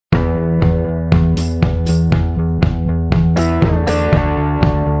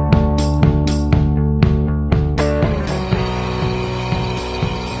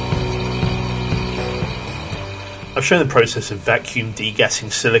I've shown the process of vacuum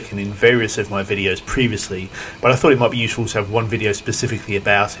degassing silicon in various of my videos previously, but I thought it might be useful to have one video specifically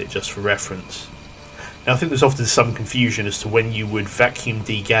about it just for reference. Now I think there's often some confusion as to when you would vacuum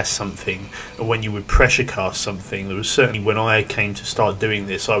degas something and when you would pressure cast something. There was certainly when I came to start doing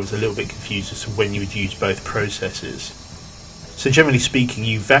this I was a little bit confused as to when you would use both processes. So generally speaking,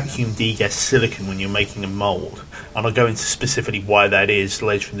 you vacuum degas silicon when you're making a mould, and I'll go into specifically why that is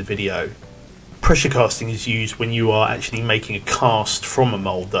later in the video. Pressure casting is used when you are actually making a cast from a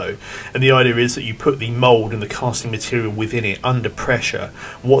mould though, and the idea is that you put the mould and the casting material within it under pressure.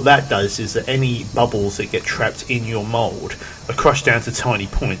 What that does is that any bubbles that get trapped in your mould are crushed down to tiny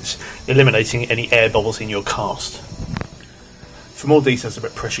points, eliminating any air bubbles in your cast. For more details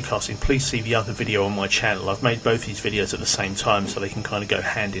about pressure casting, please see the other video on my channel. I've made both these videos at the same time so they can kind of go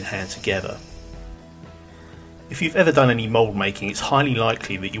hand in hand together. If you've ever done any mould making, it's highly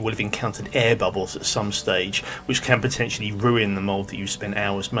likely that you will have encountered air bubbles at some stage, which can potentially ruin the mould that you've spent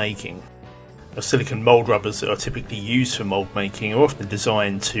hours making. Now, silicone mould rubbers that are typically used for mould making are often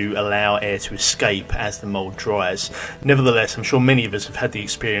designed to allow air to escape as the mould dries. Nevertheless, I'm sure many of us have had the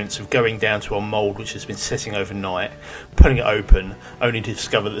experience of going down to a mould which has been setting overnight, pulling it open, only to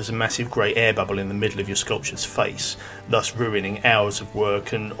discover that there's a massive grey air bubble in the middle of your sculpture's face, thus ruining hours of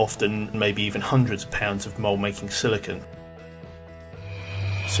work and often maybe even hundreds of pounds of mould making silicone.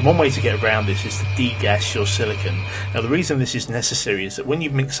 So one way to get around this is to degas your silicon. Now the reason this is necessary is that when you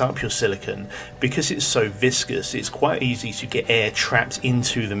mix up your silicon, because it's so viscous, it's quite easy to get air trapped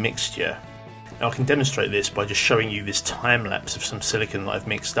into the mixture. Now I can demonstrate this by just showing you this time lapse of some silicon that I've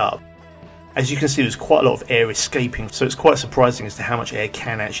mixed up. As you can see, there's quite a lot of air escaping, so it's quite surprising as to how much air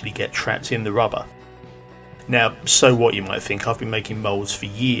can actually get trapped in the rubber. Now, so what, you might think. I've been making moulds for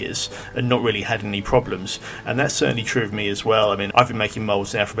years and not really had any problems, and that's certainly true of me as well. I mean, I've been making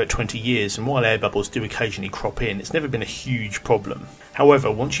moulds now for about 20 years, and while air bubbles do occasionally crop in, it's never been a huge problem.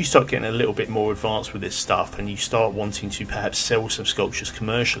 However, once you start getting a little bit more advanced with this stuff and you start wanting to perhaps sell some sculptures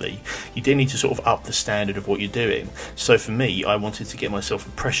commercially, you do need to sort of up the standard of what you're doing. So for me, I wanted to get myself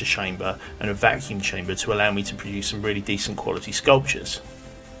a pressure chamber and a vacuum chamber to allow me to produce some really decent quality sculptures.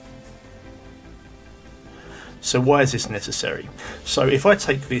 So why is this necessary? So if I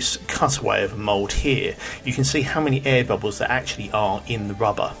take this cutaway of a mould here, you can see how many air bubbles there actually are in the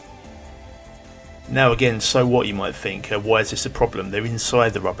rubber. Now again, so what, you might think. Why is this a problem? They're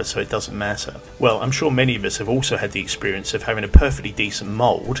inside the rubber, so it doesn't matter. Well, I'm sure many of us have also had the experience of having a perfectly decent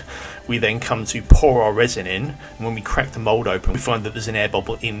mould. We then come to pour our resin in, and when we crack the mould open, we find that there's an air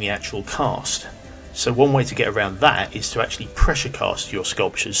bubble in the actual cast. So one way to get around that is to actually pressure cast your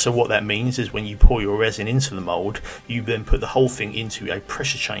sculptures. So what that means is when you pour your resin into the mould, you then put the whole thing into a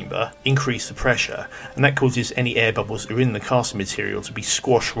pressure chamber, increase the pressure, and that causes any air bubbles that are in the casting material to be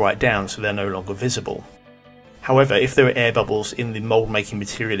squashed right down so they're no longer visible. However, if there are air bubbles in the mould making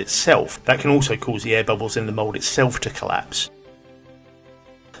material itself, that can also cause the air bubbles in the mould itself to collapse.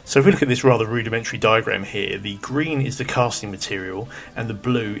 So if we look at this rather rudimentary diagram here, the green is the casting material and the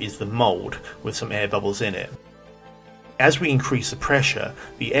blue is the mould with some air bubbles in it. As we increase the pressure,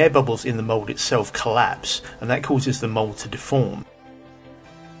 the air bubbles in the mould itself collapse, and that causes the mould to deform.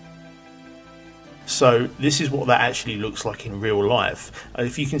 So this is what that actually looks like in real life.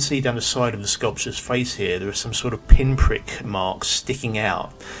 If you can see down the side of the sculpture's face here, there are some sort of pinprick marks sticking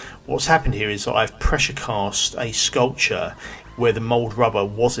out. What's happened here is that I've pressure cast a sculpture where the mould rubber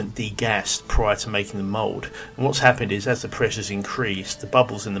wasn't degassed prior to making the mould, and what's happened is as the pressure's increased, the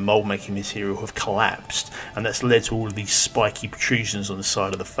bubbles in the mould making material have collapsed, and that's led to all of these spiky protrusions on the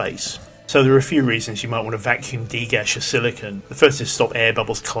side of the face. So there are a few reasons you might want to vacuum degas your silicon. The first is to stop air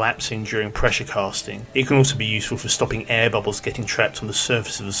bubbles collapsing during pressure casting. It can also be useful for stopping air bubbles getting trapped on the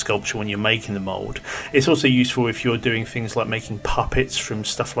surface of the sculpture when you're making the mould. It's also useful if you're doing things like making puppets from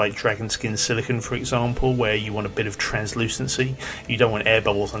stuff like dragon skin silicon, for example, where you want a bit of translucency. You don't want air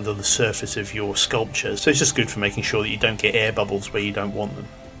bubbles under the surface of your sculpture, so it's just good for making sure that you don't get air bubbles where you don't want them.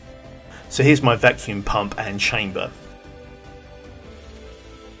 So here's my vacuum pump and chamber.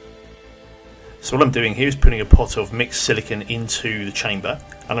 So what I'm doing here is putting a pot of mixed silicon into the chamber,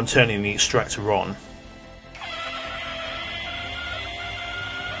 and I'm turning the extractor on.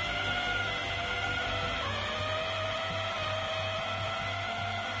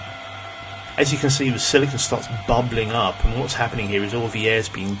 As you can see, the silicon starts bubbling up, and what's happening here is all of the air is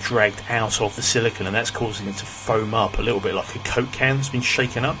being dragged out of the silicon, and that's causing it to foam up a little bit like a Coke can that's been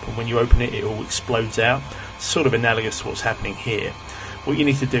shaken up, and when you open it, it all explodes out. It's sort of analogous to what's happening here. What you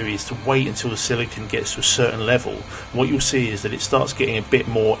need to do is to wait until the silicon gets to a certain level. What you'll see is that it starts getting a bit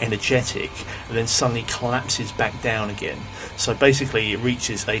more energetic and then suddenly collapses back down again. So basically it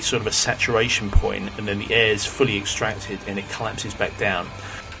reaches a sort of a saturation point, and then the air is fully extracted and it collapses back down.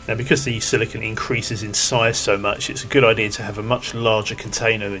 Now, because the silicon increases in size so much, it's a good idea to have a much larger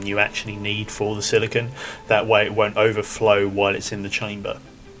container than you actually need for the silicon. That way it won't overflow while it's in the chamber.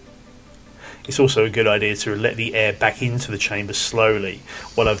 It's also a good idea to let the air back into the chamber slowly.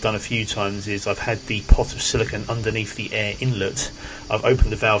 What I've done a few times is I've had the pot of silicon underneath the air inlet. I've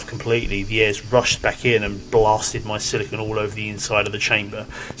opened the valve completely, the air's rushed back in and blasted my silicon all over the inside of the chamber.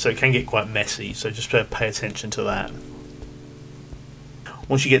 So it can get quite messy, so just pay attention to that.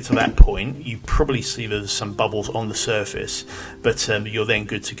 Once you get to that point, you probably see there's some bubbles on the surface, but you're then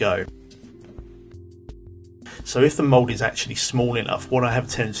good to go. So if the mould is actually small enough, what I have a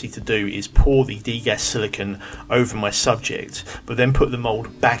tendency to do is pour the degassed silicon over my subject, but then put the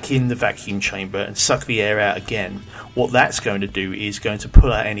mould back in the vacuum chamber and suck the air out again. What that's going to do is going to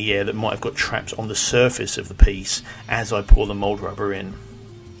pull out any air that might have got trapped on the surface of the piece as I pour the mould rubber in.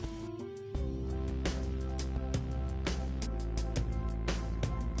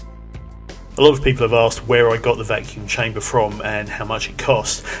 A lot of people have asked where I got the vacuum chamber from and how much it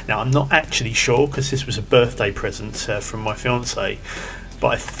cost. Now, I'm not actually sure because this was a birthday present from my fiance, but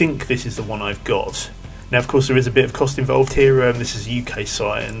I think this is the one I've got. Now, of course, there is a bit of cost involved here. This is a UK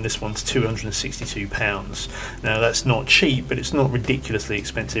site and this one's £262. Now, that's not cheap, but it's not ridiculously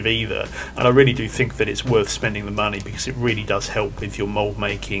expensive either. And I really do think that it's worth spending the money because it really does help with your mould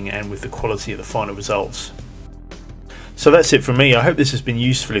making and with the quality of the final results. So that's it from me. I hope this has been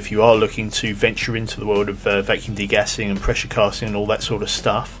useful if you are looking to venture into the world of vacuum degassing and pressure casting and all that sort of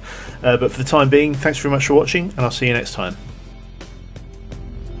stuff. But for the time being, thanks very much for watching, and I'll see you next time.